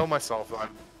as I I'm gonna kill know. myself.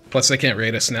 Plus, they can't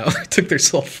raid us now. They took their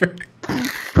sulfur.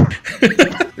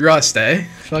 Rust, eh?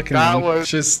 Fucking That was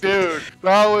just. dude.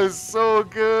 That was so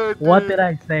good. Dude. What did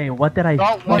I say?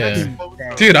 Not one Yeah.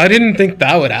 explosion. Dude, I didn't think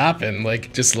that would happen.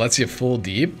 Like, just lets you full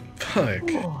deep. Fuck.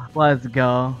 Let's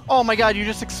go. Oh my god, you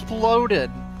just exploded.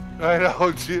 I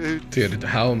know, dude. Dude,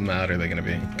 how mad are they gonna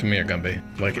be? Come here, Gumby.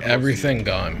 Like, everything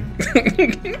gone.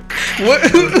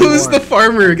 Who's the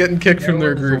farmer getting kicked from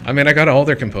their group? I mean, I got all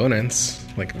their components.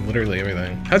 Like, literally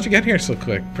everything. How'd you get here so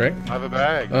quick, prick? I have a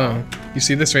bag. Oh, you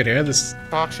see this right here? This.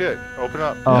 Talk shit. Open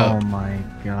up. Oh my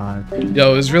god.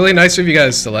 Yo, it was really nice of you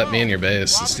guys to let me in your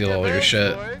base to steal all your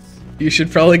shit. You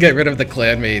should probably get rid of the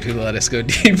clanmate who let us go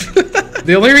deep.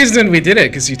 The only reason we did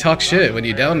it, because you talk shit when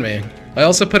you down me. I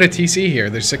also put a TC here.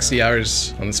 There's 60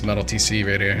 hours on this metal TC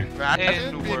right here.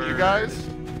 Imagine being you guys.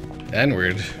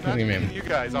 N-word? What do you mean? You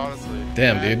guys, honestly.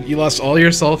 Damn, dude. You lost all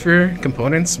your sulfur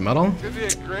components? Metal? It's gonna be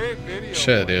a great video.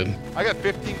 Shit, dude. I got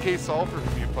 15k sulfur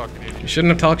from you fucking idiot. You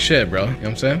shouldn't have talked shit, bro. You know what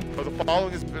I'm saying? But the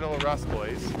following is vanilla rust,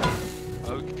 boys.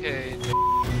 Okay.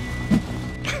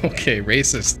 Okay,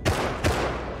 racist.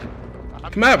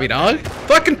 Come at me, dog.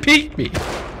 Fucking peek me.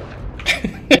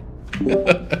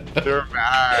 They're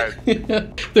mad.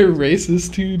 They're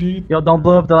racist too, dude. Yo, don't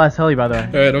blow up the last heli, by the way.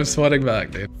 Alright, I'm swatting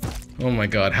back, dude. Oh my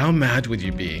god, how mad would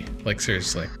you be? Like,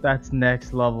 seriously. That's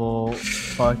next level.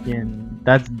 Fucking.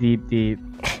 That's deep.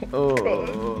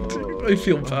 Oh. I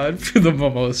feel bad for them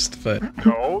almost, but.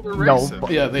 No, they're racist.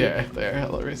 Yeah, they are. They are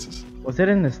hella racist. Was it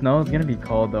in the snow? It's gonna be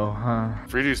cold though, huh?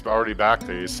 Fridu's already back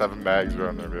there. He's 7 bags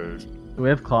around their base. Do we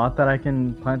have cloth that I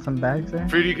can plant some bags there?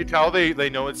 Fridu, you can tell they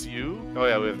know it's you. Oh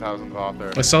yeah, we have 1,000 cloth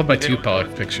there. I saw my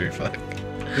Tupac picture, fuck.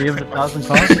 Do you have 1,000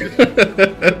 cloth?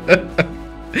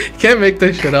 Can't make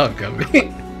this shit up,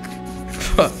 Gumby.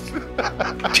 Fuck.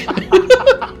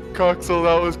 Coxel,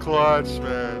 that was clutch,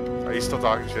 man. Are you still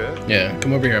talking shit? Yeah,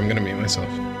 come over here, I'm gonna mute myself.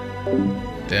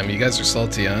 Damn, you guys are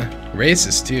salty, huh?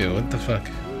 Racist too, what the fuck?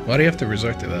 Why do you have to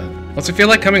resort to that? Also, I feel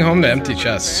like coming home to empty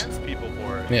chests. People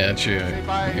for it. Yeah, true.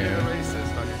 Yeah.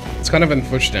 Racist on your team. It's kind of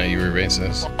unfortunate you were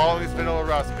racist. Always vanilla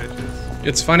rust, bitches.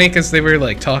 It's funny because they were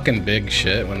like talking big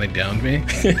shit when they downed me.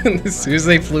 As soon as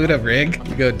they flew to rig,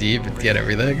 you go deep and get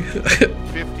everything.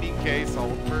 15k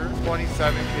sulfur,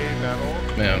 27k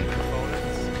metal. Man.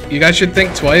 Components. You guys should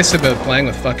think twice about playing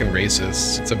with fucking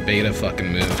racists. It's a beta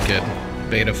fucking move, kid.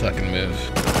 Beta fucking move.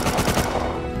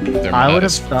 They're I mad would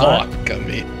have as thought. fuck,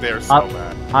 Gumby. They're so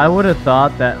mad. I would have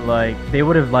thought that like they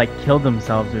would have like killed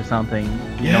themselves or something.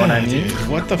 You know what I mean? Dude,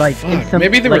 what the Like, fuck?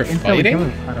 Maybe they were instantly fighting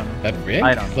killing- I don't know. at rig?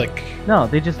 I don't know. Like, No,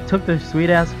 they just took their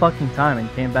sweet ass fucking time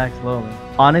and came back slowly.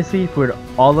 Honestly, if we'd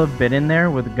all have been in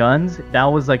there with guns, that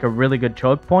was like a really good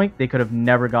choke point. They could have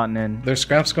never gotten in. their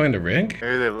scraps going to rig?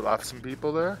 Maybe they left some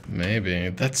people there. Maybe.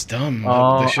 That's dumb.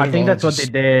 Oh, They I should've think all that's what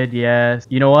just- they did. Yes.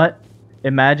 You know what?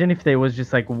 Imagine if there was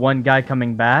just like one guy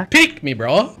coming back Peek me,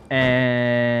 bro.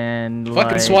 and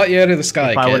Fucking like, swat you out of the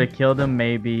sky, if I would kid. have killed him,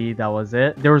 maybe that was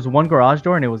it. There was one garage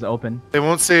door and it was open. They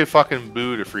won't say fucking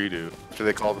boo to Fridu after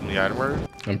they called him the N-word.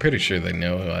 I'm pretty sure they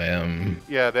know who I am.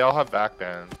 Yeah, they all have back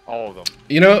bans. All of them.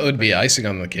 You know what would be icing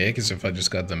on the cake is if I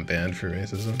just got them banned for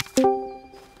racism.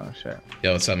 Oh shit.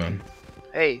 Yo, what's up, man?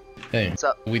 Hey. Hey. What's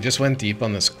up? We just went deep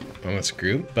on this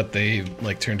group, but they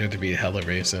like turned out to be hella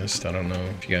racist. I don't know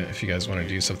if you guys want to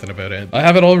do something about it. I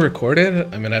have it all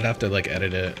recorded. I mean, I'd have to like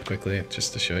edit it quickly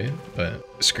just to show you. But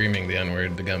screaming the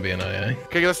N-word, the Gumby and I.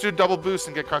 Okay, let's do a double boost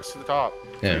and get Crux to the top.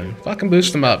 Yeah, fucking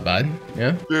boost them up, bud.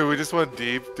 Yeah. Dude, we just went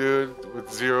deep, dude,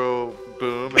 with 0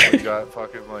 boom, and we got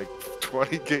fucking like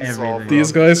 20 gigs solved.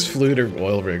 These guys flew their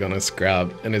oil rig on a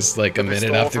scrap, and it's like a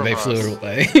minute after they flew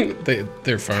away,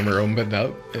 their farmer opened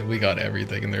up, and we got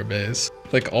everything in their base.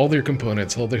 Like all their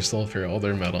components, all their sulfur, all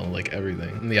their metal, like everything.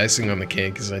 And the icing on the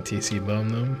cake is that TC bomb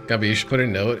though. Gabby, you should put a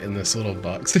note in this little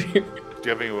box here. Do you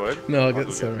have any wood? No, I'll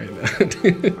get some right now.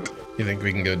 You think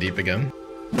we can go deep again?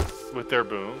 With their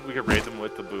boom, we could raid them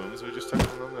with the booms we just took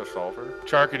from them, their sulfur.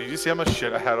 Charker, did you see how much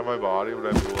shit I had on my body when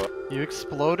I blew up? You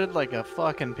exploded like a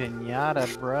fucking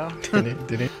pinata, bro.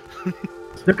 Did it?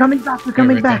 They're coming back. They're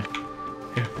coming back.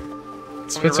 Here.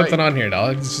 Let's put something on here,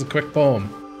 dog. This is a quick poem.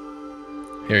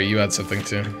 Here, you had something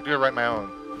too. I'm gonna write my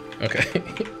own. Okay.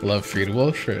 Love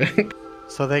Friduwulf.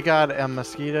 So they got a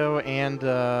mosquito and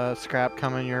scrap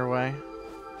coming your way.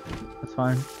 That's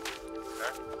fine.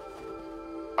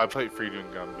 I played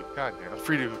Friduwulf. God damn,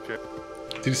 Friduwulf.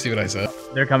 Did you see what I said?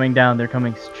 They're coming down. They're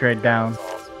coming straight down.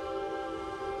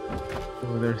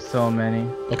 Oh, there's so many.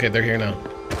 Okay, they're here now.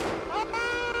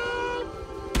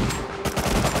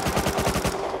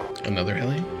 Another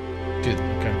heli? Dude,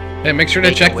 okay. Hey, make sure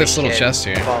to check this little chest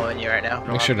here. Following you right now.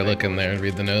 Make sure to look in there and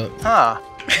read the note. Huh.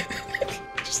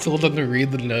 Just told them to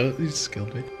read the note. You just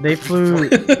killed me. They flew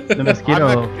the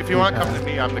mosquito. If you want to come to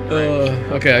me, I'm the great.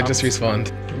 Okay, I just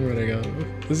respawned. Where'd I go?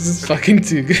 This is fucking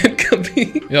too good,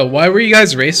 Guppy. Yo, why were you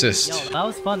guys racist? Yo, that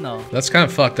was fun though. That's kind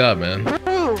of fucked up, man.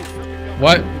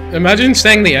 What? Imagine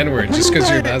saying the N-word just because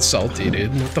you're that salty,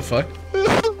 dude. What the fuck?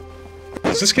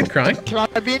 Is this kid crying? Can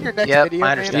I be in your next video?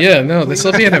 I understand. Yeah, no, this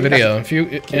will be in a video. If you,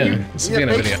 yeah, this will be in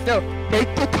a video. No,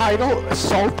 make the title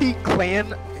 "Salty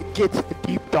Clan Gets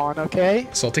Deeped On," okay?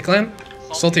 Salty clan?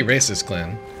 Salty racist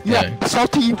clan. Yeah,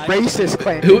 salty racist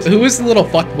clan. Who was the little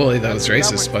fuckboy that was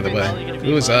racist, by the way?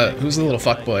 Who was that? Who's the little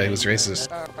fuckboy who was racist?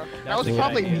 That was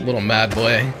probably Little mad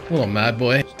boy. Little mad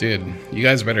boy. Dude, you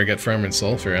guys better get firm and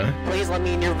sulfur, huh? Please let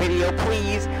me in your video,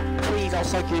 please. Please, I'll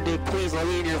suck your dick. Please let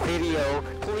me in your video.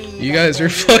 Please. You guys are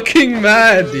fucking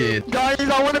mad, dude. Guys,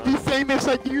 I want to be famous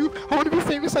like you. I want to be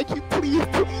famous like you. Please,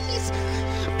 please,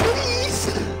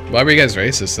 please. Why were you guys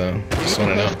racist, though? Just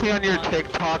want to know. Post me on your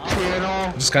TikTok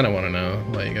channel. Just kind of want to know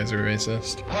why you guys are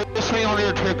racist. Post me on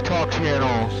your TikTok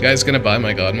channel. You guys gonna buy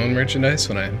my God Mode merchandise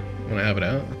when I have it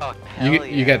out? Oh,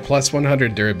 You get plus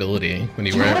 100 durability when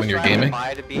you wear it when you're gaming.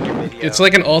 It's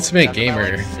like an ultimate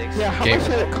gamer. Yeah, how much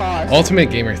did it cost? Ultimate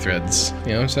gamer threads.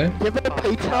 You know what I'm saying? Give it a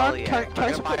Patreon. Can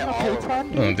I support my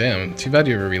Patreon? Oh damn! Too bad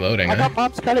you were reloading. I Huh? got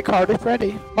mom's credit card. It's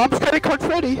ready. Mom's credit card's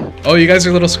ready. Oh, you guys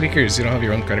are little squeakers. You don't have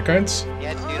your own credit cards?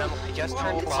 Yeah, dude, I just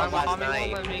turned it on last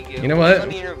night. You know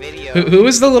what? Who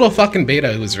was the little fucking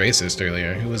beta who was racist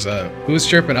earlier? Who was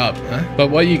chirping up? Huh? But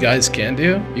what you guys can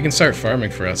do, you can start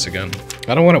farming for us again.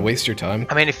 I don't want to waste your time.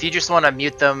 I mean, if you just want to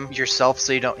mute them yourself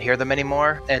so you don't hear them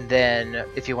anymore, and then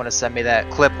if you want to send me that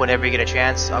clip whenever you get a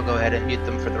chance, I'll go ahead and mute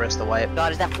them for the rest of the wipe.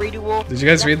 God, is that Friduwulf? Did you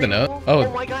guys read the note?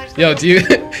 Oh, yo, do you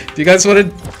guys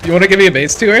want to give me a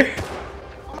base tour?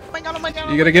 Oh my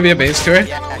god, You gonna give me a base tour?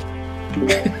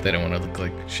 They don't want to look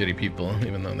like shitty people,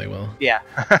 even though they will. Yeah.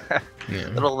 Yeah. A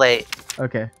little late.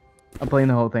 Okay, I'm playing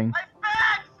the whole thing.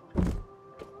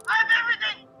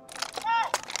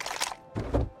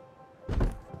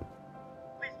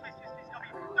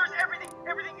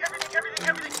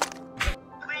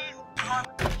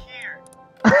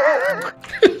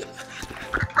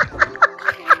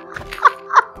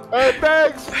 Hey,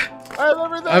 thanks! I have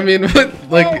everything! I mean, what,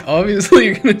 like, obviously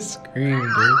you're gonna scream,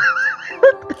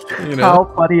 dude. You know? How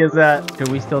funny is that? Did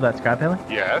we steal that scrap heli?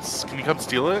 Yes. Can you come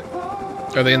steal it?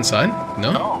 Are they inside?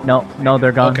 No? No,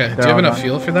 they're gone. Okay, They're do you have all enough gone.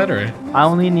 fuel for that, or? I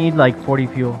only need like 40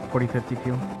 fuel, 50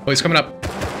 fuel. Oh, he's coming up.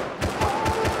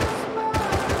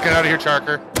 Get out of here,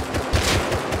 Charker.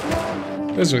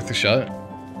 It was worth a shot.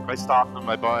 I stopped him,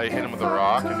 I hit him with a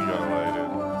rock, and you got away,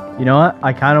 dude. You know what?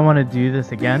 I kind of want to do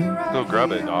this again. Go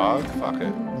grub it, dog. Fuck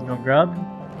it. Let's go grub.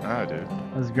 Ah, dude.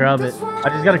 Let's grub it. I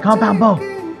just got a compound bow.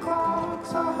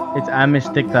 It's Amish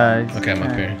stick thighs. Okay, I'm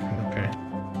up here. I'm up here.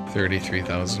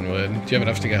 33,000 wood. Do you have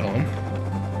enough to get home?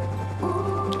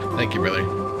 Thank you, brother.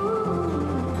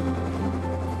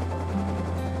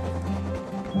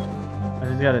 I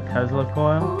just got a Tesla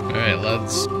coil. Alright,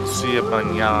 let's see you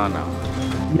mañana.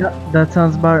 Yep, that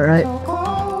sounds about right.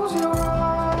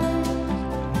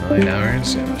 9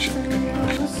 hours? Yeah, that should be good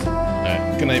enough.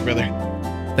 Alright, good night, brother.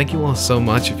 Thank you all so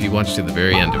much if you watched to the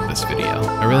very end of this video.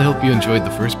 I really hope you enjoyed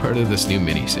the first part of this new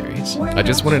mini-series. I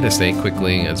just wanted to say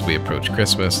quickly as we approach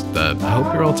Christmas that I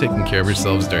hope you're all taking care of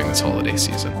yourselves during this holiday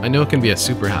season. I know it can be a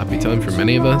super happy time for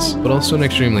many of us, but also an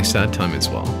extremely sad time as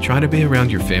well. Try to be around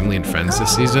your family and friends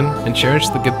this season, and cherish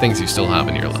the good things you still have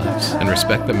in your lives, and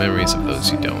respect the memories of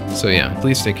those you don't. So yeah,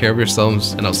 please take care of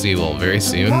yourselves, and I'll see you all very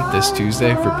soon this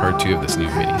Tuesday for part 2 of this new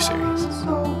mini-series.